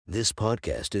This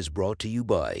podcast is brought to you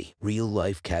by Real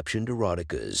Life Captioned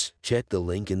Eroticas. Check the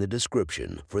link in the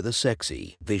description for the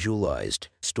sexy, visualized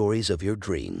stories of your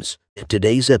dreams.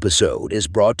 Today's episode is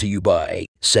brought to you by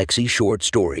Sexy Short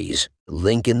Stories.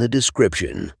 Link in the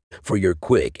description for your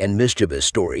quick and mischievous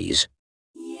stories.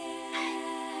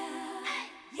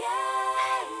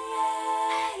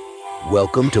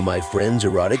 Welcome to my friend's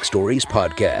Erotic Stories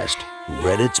podcast,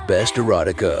 Reddit's Best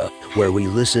Erotica, where we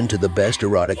listen to the best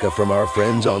erotica from our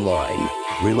friends online.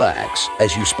 Relax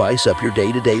as you spice up your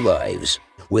day-to-day lives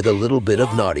with a little bit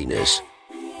of naughtiness.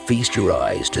 Feast your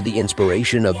eyes to the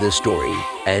inspiration of this story,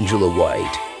 Angela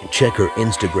White. Check her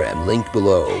Instagram linked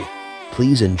below.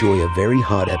 Please enjoy a very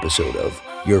hot episode of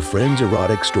Your Friend's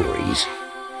Erotic Stories.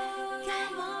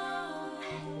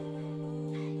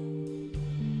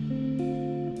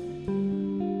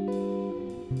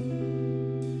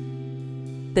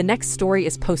 The next story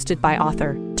is posted by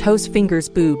author Toes Fingers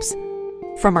Boobs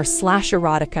from our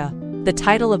 /erotica. The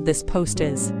title of this post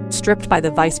is Stripped by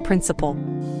the Vice Principal.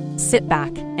 Sit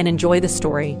back and enjoy the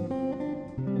story.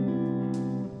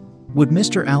 Would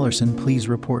Mr. Allerson please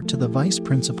report to the Vice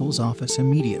Principal's office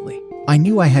immediately? I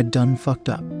knew I had done fucked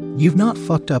up. You've not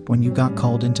fucked up when you got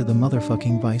called into the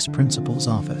motherfucking Vice Principal's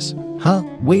office. Huh?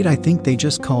 Wait, I think they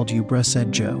just called you, bruh,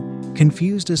 said Joe.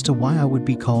 Confused as to why I would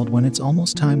be called when it's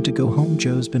almost time to go home.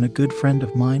 Joe's been a good friend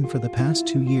of mine for the past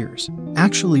 2 years.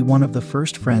 Actually, one of the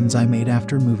first friends I made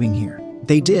after moving here.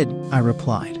 They did, I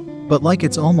replied. But like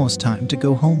it's almost time to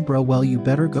go home, bro. Well, you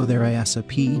better go there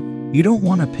ASAP. You don't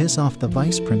want to piss off the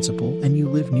Vice Principal and you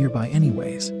live nearby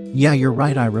anyways. Yeah, you're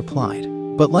right, I replied.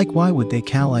 But like, why would they,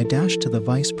 Cal? I dashed to the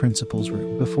Vice Principal's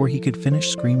room before he could finish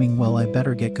screaming, well, I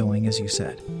better get going, as you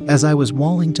said. As I was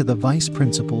walling to the Vice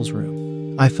Principal's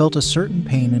room, I felt a certain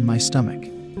pain in my stomach.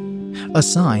 A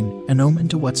sign, an omen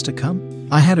to what's to come?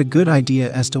 I had a good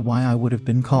idea as to why I would have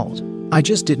been called. I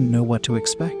just didn't know what to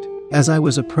expect. As I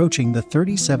was approaching the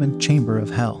 37th chamber of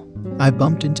hell, I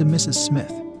bumped into Mrs.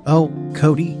 Smith. Oh,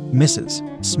 Cody,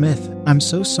 Mrs. Smith, I'm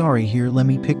so sorry. Here, let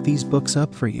me pick these books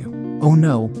up for you. Oh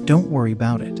no, don't worry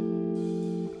about it.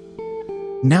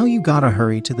 Now you gotta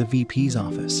hurry to the VP's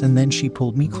office. And then she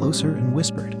pulled me closer and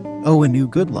whispered, oh, a new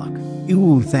good luck.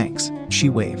 Ooh, thanks, she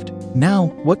waved. Now,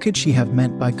 what could she have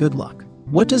meant by good luck?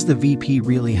 What does the VP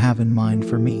really have in mind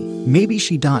for me? Maybe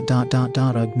she ... Ugh,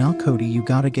 nah, Cody, you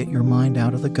gotta get your mind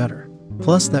out of the gutter.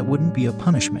 Plus, that wouldn't be a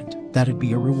punishment, that'd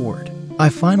be a reward. I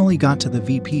finally got to the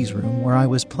VP's room, where I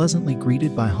was pleasantly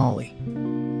greeted by Holly,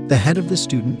 the head of the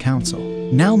student council.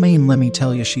 Now, Maine, let me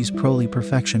tell you, she's proly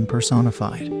perfection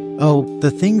personified. Oh,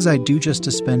 the things I'd do just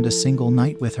to spend a single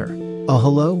night with her. Oh,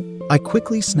 hello? I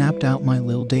quickly snapped out my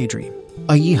lil daydream.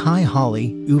 Hi,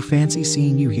 Holly. Ooh, fancy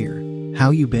seeing you here.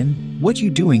 How you been? What you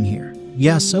doing here?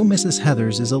 Yeah, so Mrs.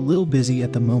 Heathers is a little busy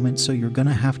at the moment, so you're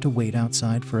gonna have to wait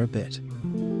outside for a bit.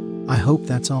 I hope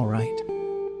that's all right.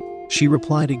 She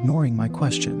replied, ignoring my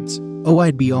questions. Oh,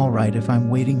 I'd be all right if I'm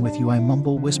waiting with you, I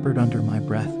whispered under my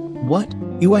breath. What?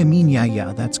 Ew, I mean,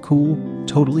 yeah, that's cool.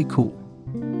 Totally cool.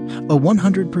 Oh,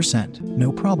 100%,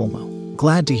 no problemo.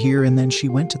 Glad to hear. And then she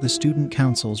went to the student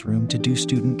council's room to do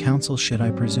student council shit, I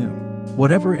presume.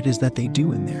 Whatever it is that they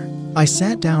do in there. I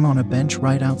sat down on a bench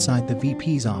right outside the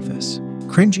VP's office,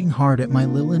 cringing hard at my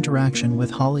little interaction with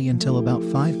Holly until about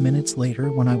 5 minutes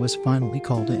later when I was finally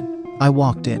called in. I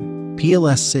walked in.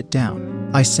 PLS, sit down.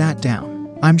 I sat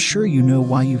down. I'm sure you know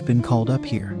why you've been called up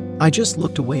here. I just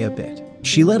looked away a bit.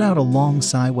 She let out a long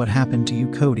sigh. What happened to you,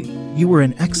 Cody? You were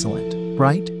an excellent,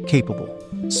 bright, capable,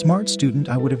 smart student.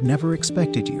 I would have never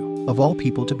expected you, of all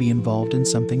people, to be involved in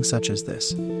something such as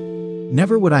this.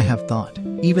 Never would I have thought,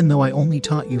 even though I only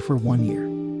taught you for 1 year.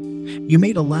 You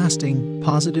made a lasting,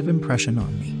 positive impression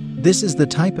on me. This is the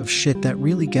type of shit that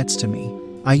really gets to me.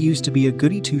 I used to be a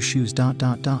goody two-shoes ...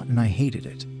 and I hated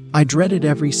it. I dreaded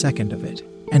every second of it.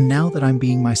 And now that I'm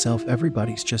being myself,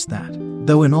 everybody's just that.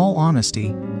 Though in all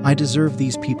honesty, I deserve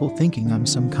these people thinking I'm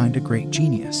some kind of great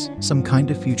genius, some kind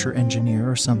of future engineer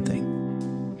or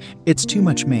something. It's too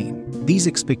much, Maine. These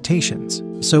expectations.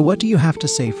 So what do you have to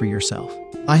say for yourself?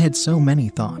 I had so many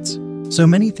thoughts. So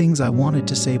many things I wanted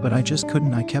to say, but I just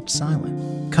couldn't. I kept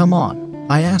silent. Come on.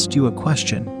 I asked you a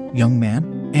question, young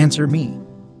man. Answer me.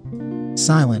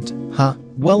 Silent, huh?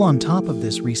 Well, on top of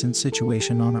this recent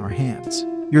situation on our hands,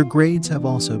 your grades have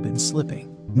also been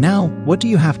slipping. Now, what do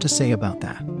you have to say about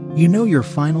that? You know your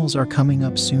finals are coming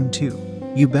up soon too.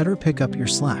 You better pick up your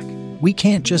slack. We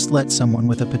can't just let someone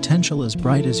with a potential as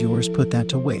bright as yours put that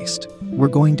to waste. We're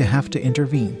going to have to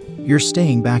intervene. You're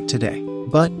staying back today.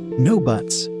 But, no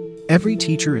buts. Every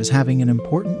teacher is having an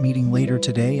important meeting later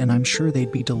today, and I'm sure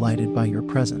they'd be delighted by your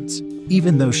presence,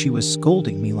 even though she was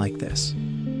scolding me like this.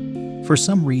 For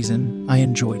some reason, I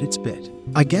enjoyed its bit.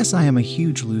 I guess I am a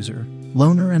huge loser,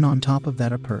 loner, and on top of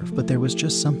that a perv, but there was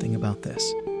just something about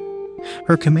this.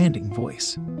 Her commanding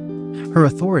voice. Her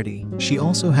authority. She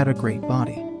also had a great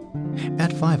body.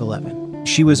 At 5'11",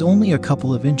 she was only a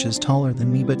couple of inches taller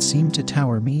than me but seemed to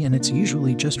tower me, and it's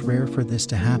usually just rare for this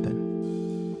to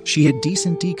happen. She had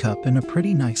decent D cup and a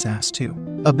pretty nice ass too.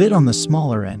 A bit on the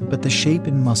smaller end, but the shape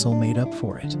and muscle made up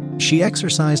for it. She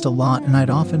exercised a lot, and I'd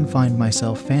often find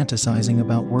myself fantasizing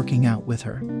about working out with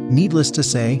her. Needless to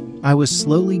say, I was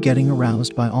slowly getting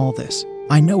aroused by all this.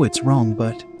 I know it's wrong,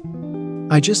 but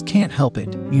I just can't help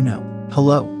it, you know.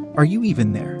 Hello, are you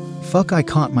even there? Fuck, I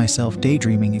caught myself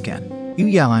daydreaming again.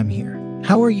 Yeah, I'm here.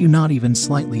 How are you not even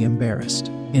slightly embarrassed?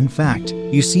 In fact,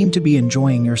 you seem to be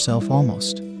enjoying yourself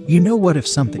almost. You know what, if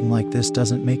something like this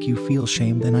doesn't make you feel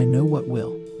shame, then I know what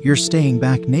will. You're staying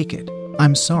back naked.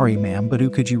 I'm sorry, ma'am, but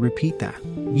could you repeat that?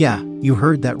 Yeah, you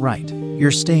heard that right.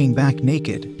 You're staying back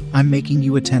naked. I'm making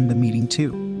you attend the meeting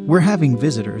too. We're having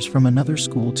visitors from another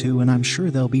school too, and I'm sure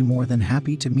they'll be more than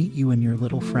happy to meet you and your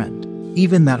little friend.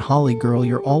 Even that Holly girl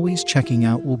you're always checking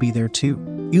out will be there too.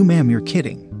 You, ma'am, you're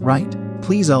kidding, right?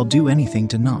 Please, I'll do anything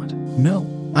to not. No,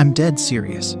 I'm dead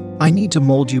serious. I need to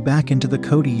mold you back into the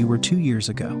Cody you were 2 years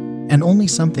ago, and only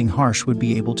something harsh would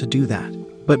be able to do that.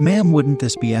 But ma'am, wouldn't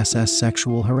this be SS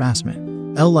sexual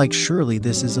harassment? Like, surely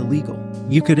this is illegal.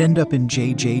 You could end up in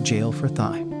JJ jail for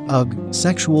thigh. Ugh,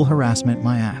 sexual harassment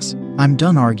my ass. I'm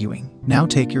done arguing. Now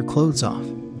take your clothes off.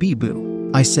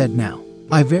 Boo. I said now.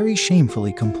 I very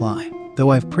shamefully comply.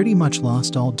 Though I've pretty much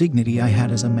lost all dignity I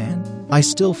had as a man, I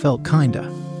still felt kinda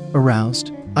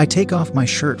aroused. I take off my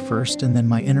shirt first and then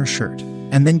my inner shirt,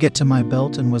 and then get to my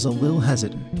belt and was a little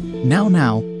hesitant.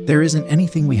 Now, there isn't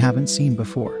anything we haven't seen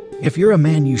before. If you're a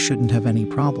man, you shouldn't have any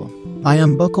problem. I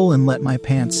unbuckle and let my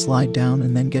pants slide down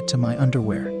and then get to my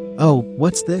underwear. Oh,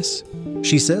 what's this?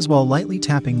 She says while lightly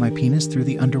tapping my penis through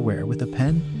the underwear with a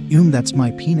pen. That's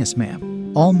my penis,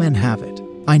 ma'am. All men have it.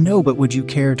 I know, but would you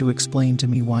care to explain to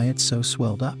me why it's so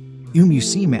swelled up? You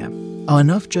see, ma'am.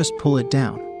 Enough, just pull it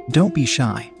down. Don't be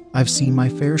shy. I've seen my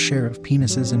fair share of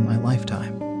penises in my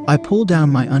lifetime. I pull down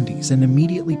my undies and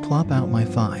immediately plop out my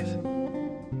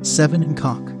 5'7" and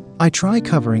cock. I try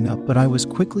covering up, but I was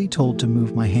quickly told to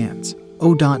move my hands.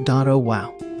 Oh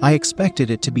wow. I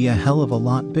expected it to be a hell of a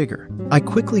lot bigger. I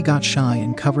quickly got shy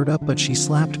and covered up, but she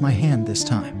slapped my hand this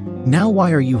time. Now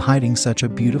why are you hiding such a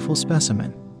beautiful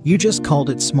specimen? You just called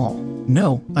it small.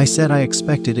 No, I said I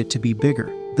expected it to be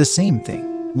bigger. The same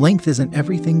thing. Length isn't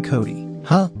everything, Cody.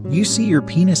 You see, your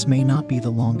penis may not be the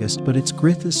longest, but its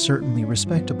girth is certainly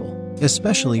respectable,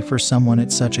 especially for someone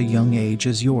at such a young age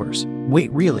as yours.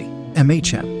 Wait, really?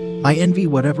 MHM. I envy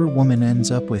whatever woman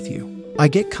ends up with you. I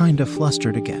get kinda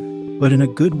flustered again, but in a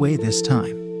good way this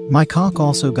time. My cock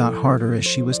also got harder as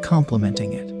she was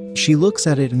complimenting it. She looks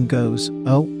at it and goes,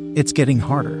 "Oh, it's getting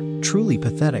harder. Truly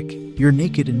pathetic. You're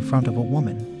naked in front of a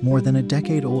woman more than a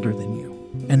decade older than you.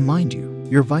 And mind you,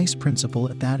 you're vice principal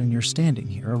at that, and you're standing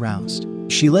here aroused."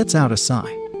 She lets out a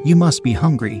sigh. "You must be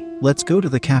hungry. Let's go to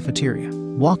the cafeteria."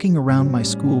 Walking around my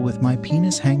school with my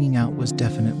penis hanging out was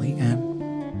definitely an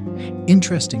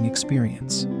interesting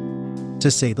experience, to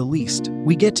say the least.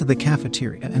 We get to the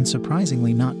cafeteria, and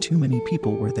surprisingly not too many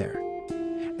people were there.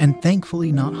 And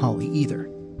thankfully not Holly either.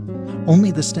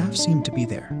 Only the staff seemed to be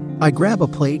there. I grab a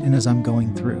plate, and as I'm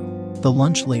going through, the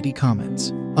lunch lady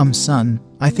comments, son,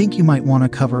 I think you might want to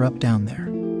cover up down there,"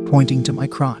 pointing to my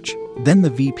crotch. Then the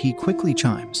VP quickly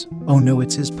chimes, "Oh no,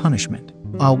 it's his punishment."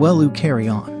 Carry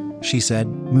on," she said,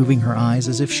 moving her eyes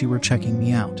as if she were checking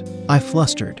me out. I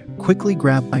flustered, quickly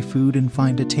grab my food and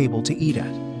find a table to eat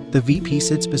at. The VP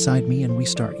sits beside me and we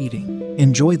start eating.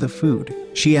 "Enjoy the food?"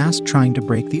 she asked, trying to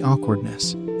break the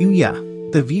awkwardness. Yeah,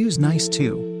 the view's nice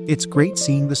too. It's great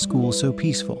seeing the school so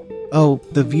peaceful." "Oh,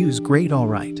 the view's great, all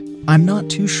right. I'm not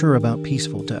too sure about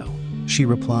peaceful though," she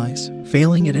replies,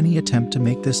 failing at any attempt to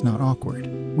make this not awkward.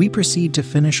 We proceed to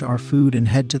finish our food and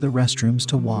head to the restrooms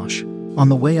to wash. On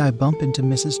the way, I bump into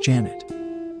Mrs. Janet,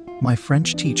 my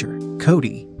French teacher.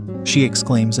 "Cody," she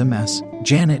exclaims a mess.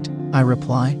 "Janet," I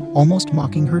reply, almost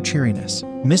mocking her cheeriness.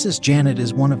 Mrs. Janet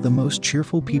is one of the most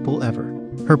cheerful people ever.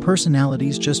 Her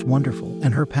personality's just wonderful,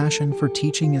 and her passion for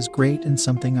teaching is great, and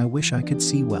something I wish I could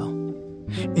see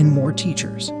in more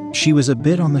teachers. She was a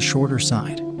bit on the shorter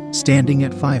side, standing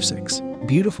at 5'6",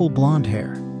 beautiful blonde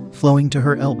hair flowing to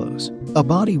her elbows, a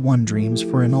body one dreams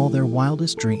for in all their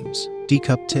wildest dreams,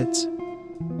 D-cup tits,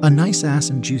 a nice ass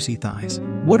and juicy thighs.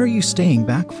 "What are you staying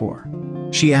back for?"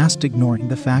 she asked, ignoring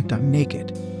the fact I'm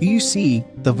naked. "You see,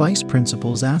 the vice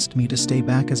principal's asked me to stay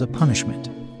back as a punishment.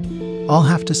 I'll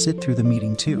have to sit through the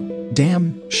meeting too."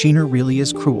 Damn, Sheener really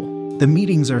is cruel. The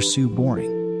meetings are so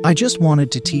boring. I just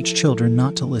wanted to teach children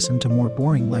not to listen to more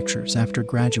boring lectures after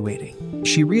graduating.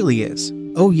 She really is.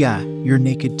 Oh yeah, you're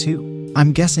naked too.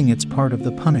 I'm guessing it's part of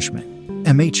the punishment.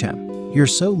 MHM, you're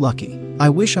so lucky. I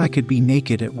wish I could be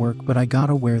naked at work, but I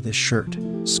gotta wear this shirt,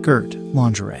 skirt,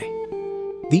 lingerie,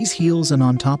 these heels, and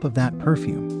on top of that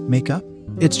perfume, makeup.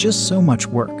 It's just so much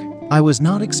work. I was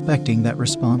not expecting that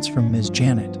response from Ms.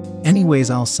 Janet.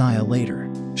 Anyways, I'll see ya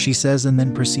later, she says, and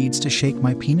then proceeds to shake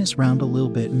my penis round a little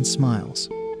bit and smiles.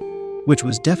 Which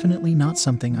was definitely not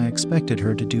something I expected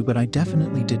her to do, but I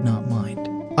definitely did not mind.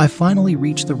 I finally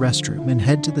reach the restroom and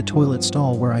head to the toilet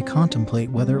stall where I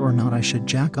contemplate whether or not I should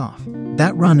jack off.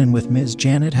 That run-in with Ms.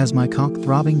 Janet has my cock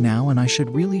throbbing now, and I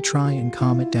should really try and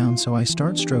calm it down, so I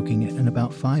start stroking it, and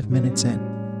about 5 minutes in,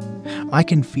 I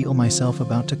can feel myself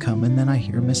about to come, and then I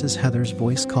hear Mrs. Heather's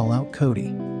voice call out, "Cody,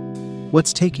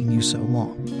 what's taking you so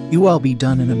long?" "I'll be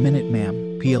done in a minute,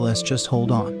 ma'am. PLS, just hold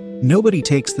on. Nobody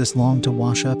takes this long to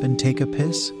wash up and take a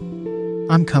piss.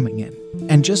 I'm coming in."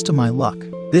 And just to my luck,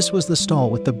 this was the stall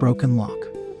with the broken lock.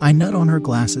 I nut on her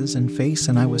glasses and face,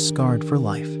 and I was scarred for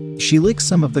life. She licks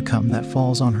some of the cum that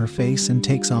falls on her face and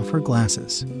takes off her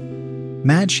glasses.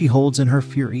 Mad, she holds in her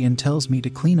fury and tells me to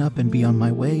clean up and be on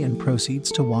my way, and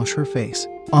proceeds to wash her face.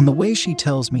 On the way, she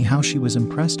tells me how she was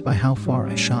impressed by how far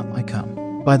I shot my cum.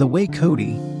 "By the way,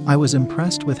 Cody, I was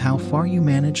impressed with how far you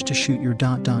managed to shoot your ...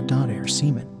 air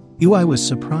semen." I was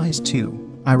surprised too,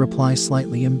 I reply,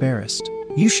 slightly embarrassed.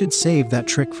 "You should save that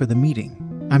trick for the meeting.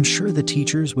 I'm sure the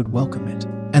teachers would welcome it."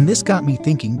 And this got me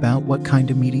thinking about what kind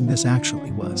of meeting this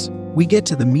actually was. We get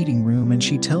to the meeting room and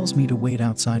she tells me to wait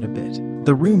outside a bit.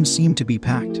 The room seemed to be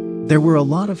packed. There were a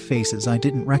lot of faces I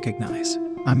didn't recognize.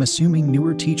 I'm assuming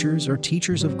newer teachers or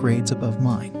teachers of grades above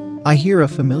mine. I hear a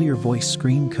familiar voice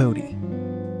scream, "Cody."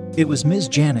 It was Ms.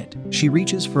 Janet. She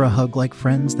reaches for a hug like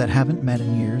friends that haven't met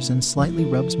in years and slightly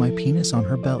rubs my penis on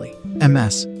her belly.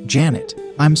 "MS, Janet,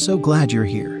 I'm so glad you're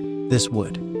here. This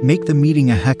would make the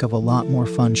meeting a heck of a lot more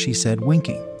fun," she said,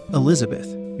 winking.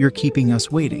 "Elizabeth, you're keeping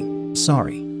us waiting.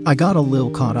 Sorry, I got a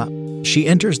little caught up." She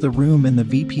enters the room and the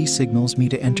VP signals me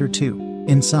to enter too.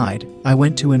 Inside, I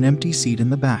went to an empty seat in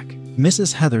the back.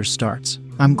 Mrs. Heather starts,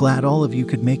 "I'm glad all of you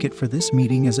could make it for this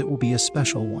meeting, as it will be a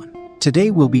special one.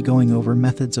 Today we'll be going over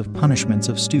methods of punishments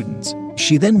of students."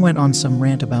 She then went on some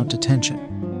rant about detention,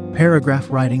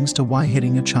 paragraph writings to why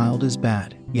hitting a child is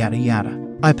bad, yada yada.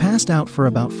 I passed out for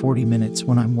about 40 minutes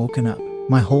when I'm woken up,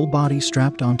 my whole body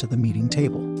strapped onto the meeting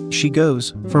table. She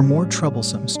goes, "For more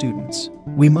troublesome students,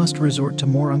 we must resort to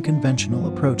more unconventional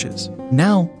approaches.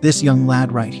 Now, this young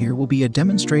lad right here will be a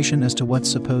demonstration as to what's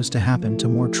supposed to happen to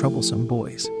more troublesome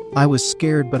boys." I was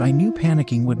scared, but I knew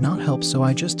panicking would not help, so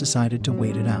I just decided to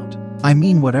wait it out. I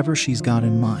mean, whatever she's got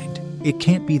in mind, it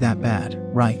can't be that bad,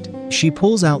 right? She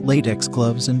pulls out latex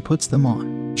gloves and puts them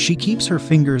on. She keeps her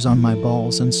fingers on my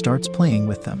balls and starts playing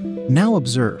with them. "Now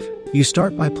observe. You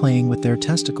start by playing with their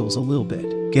testicles a little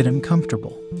bit. Get him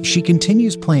comfortable." She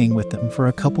continues playing with them for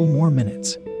a couple more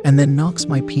minutes, and then knocks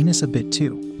my penis a bit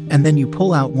too. "And then you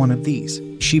pull out one of these."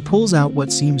 She pulls out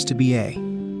what seems to be a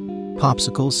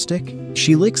popsicle stick.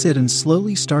 She licks it and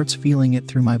slowly starts feeling it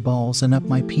through my balls and up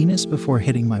my penis before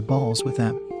hitting my balls with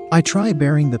them. I try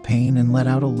bearing the pain and let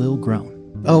out a little groan.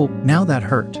 "Oh, now that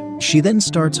hurt." She then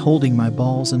starts holding my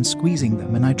balls and squeezing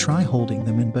them, and I try holding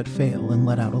them in but fail and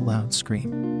let out a loud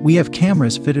scream. We have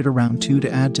cameras fitted around too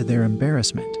to add to their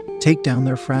embarrassment, take down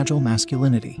their fragile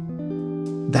masculinity.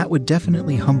 That would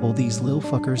definitely humble these lil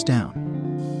fuckers down.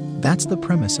 That's the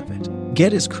premise of it.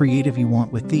 Get as creative you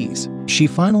want with these. She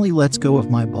finally lets go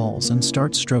of my balls and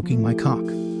starts stroking my cock.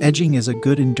 Edging is a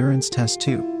good endurance test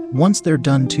too. Once they're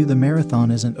done too, the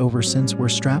marathon isn't over since we're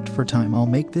strapped for time. I'll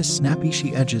make this snappy.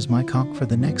 She edges my cock for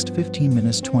the next 15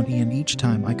 minutes 20, and each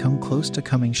time I come close to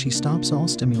coming, she stops all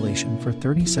stimulation for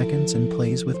 30 seconds and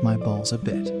plays with my balls a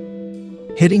bit,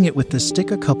 hitting it with the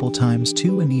stick a couple times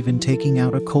too, and even taking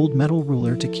out a cold metal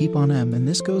ruler to keep on M. And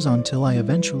this goes on till I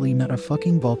eventually nut a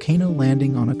fucking volcano,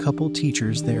 landing on a couple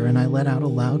teachers there, and I let out a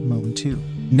loud moan too.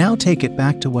 Now take it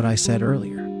back to what I said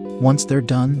earlier. Once they're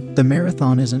done, the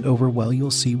marathon isn't over. Well, you'll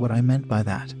see what I meant by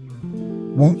that.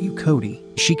 Won't you, Cody?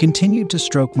 She continued to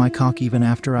stroke my cock even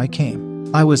after I came.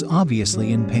 I was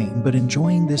obviously in pain, but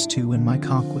enjoying this too, and my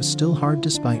cock was still hard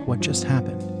despite what just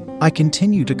happened. I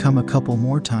continue to come a couple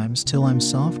more times till I'm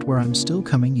soft, where I'm still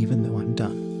coming even though I'm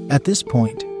done. At this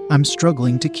point, I'm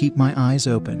struggling to keep my eyes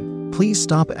open. "Please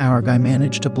stop, Arg," I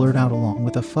managed to blurt out, along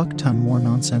with a fuck ton more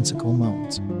nonsensical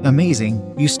moans. "Amazing,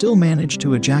 you still managed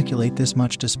to ejaculate this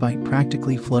much despite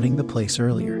practically flooding the place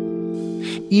earlier.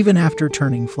 Even after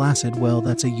turning flaccid, well,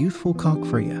 that's a youthful cock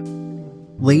for you.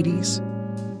 Ladies,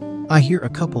 I hear a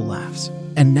couple laughs.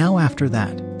 And now after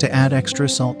that, to add extra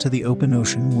salt to the open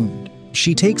ocean wound,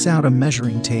 she takes out a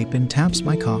measuring tape and taps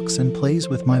my cocks and plays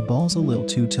with my balls a little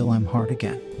too till I'm hard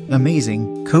again.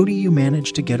 Amazing, Cody, you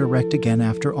managed to get erect again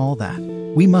after all that.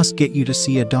 We must get you to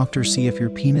see a doctor, see if your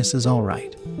penis is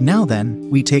alright. Now then,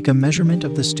 we take a measurement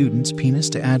of the student's penis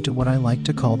to add to what I like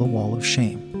to call the wall of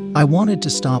shame. I wanted to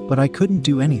stop, but I couldn't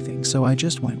do anything, so I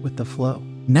just went with the flow.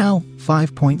 Now,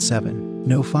 5.7,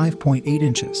 no 5.8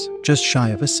 inches, just shy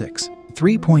of a 6.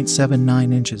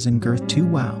 3.79 inches in girth too.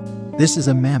 Wow, this is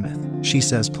a mammoth, she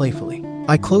says playfully.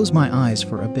 I close my eyes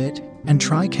for a bit and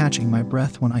try catching my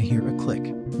breath when I hear a click.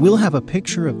 We'll have a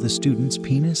picture of the student's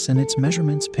penis and its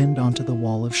measurements pinned onto the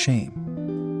wall of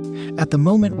shame. At the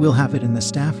moment, we'll have it in the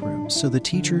staff room so the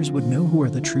teachers would know who are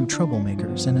the true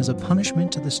troublemakers, and as a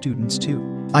punishment to the students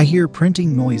too. I hear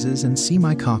printing noises and see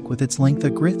my cock with its length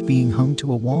of girth being hung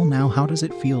to a wall. Now, how does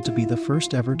it feel to be the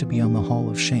first ever to be on the Hall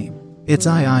of Shame? It's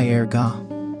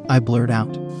erga, I blurt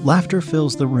out. Laughter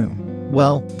fills the room.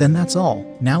 Well, then that's all.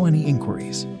 Now, any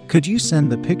inquiries? Could you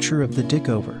send the picture of the dick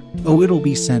over? Oh, it'll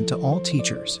be sent to all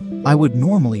teachers. I would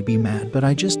normally be mad, but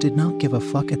I just did not give a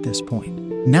fuck at this point.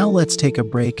 Now let's take a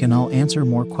break and I'll answer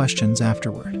more questions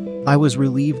afterward. I was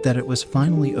relieved that it was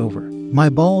finally over. My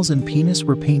balls and penis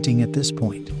were painting at this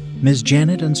point. Ms.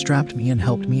 Janet unstrapped me and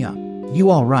helped me up. You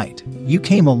all right? You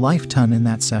came a life-ton in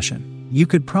that session. You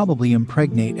could probably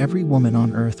impregnate every woman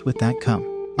on earth with that cum.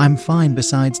 I'm fine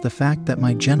besides the fact that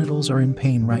my genitals are in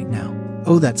pain right now.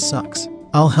 Oh, that sucks.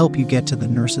 I'll help you get to the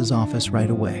nurse's office right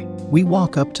away. We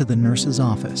walk up to the nurse's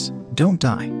office. Don't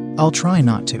die. I'll try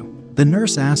not to. The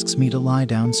nurse asks me to lie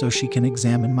down so she can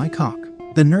examine my cock.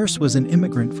 The nurse was an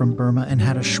immigrant from Burma and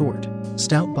had a short,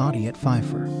 stout body at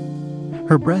 5'4".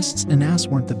 Her breasts and ass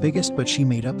weren't the biggest, but she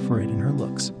made up for it in her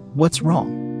looks. What's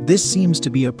wrong? This seems to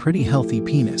be a pretty healthy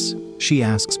penis, she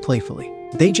asks playfully.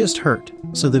 They just hurt.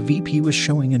 So the VP was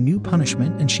showing a new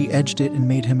punishment and she edged it and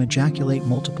made him ejaculate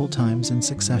multiple times in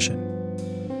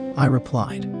succession. I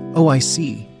replied, oh, I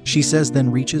see, she says,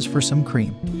 then reaches for some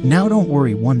cream. Now don't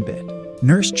worry one bit.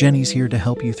 Nurse Jenny's here to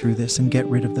help you through this and get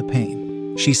rid of the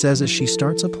pain, she says as she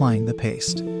starts applying the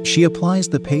paste. She applies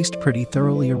the paste pretty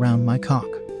thoroughly around my cock,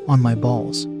 on my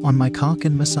balls, on my cock,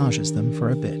 and massages them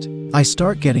for a bit. I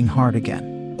start getting hard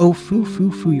again. Oh,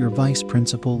 foo, your vice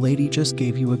principal lady just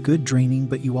gave you a good draining,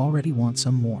 but you already want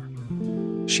some more,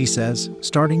 she says,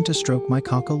 starting to stroke my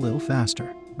cock a little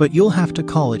faster. But you'll have to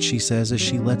call it, she says as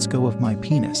she lets go of my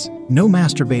penis. No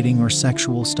masturbating or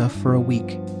sexual stuff for a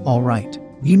week, all right?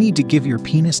 You need to give your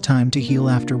penis time to heal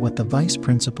after what the vice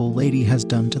principal lady has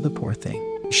done to the poor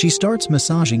thing. She starts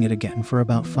massaging it again for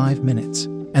about 5 minutes,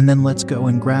 and then lets go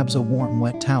and grabs a warm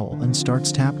wet towel and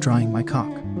starts tap drying my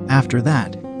cock. After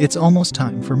that, it's almost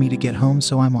time for me to get home,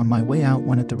 so I'm on my way out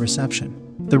when at the reception.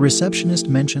 The receptionist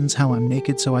mentions how I'm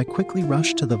naked, so I quickly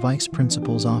rush to the vice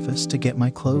principal's office to get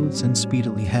my clothes and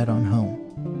speedily head on home.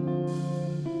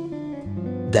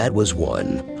 That was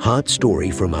one hot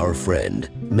story from our friend.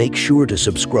 Make sure to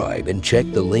subscribe and check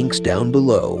the links down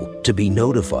below to be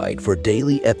notified for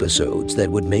daily episodes that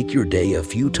would make your day a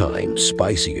few times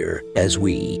spicier as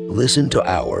we listen to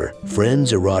our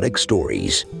friends' erotic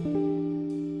stories.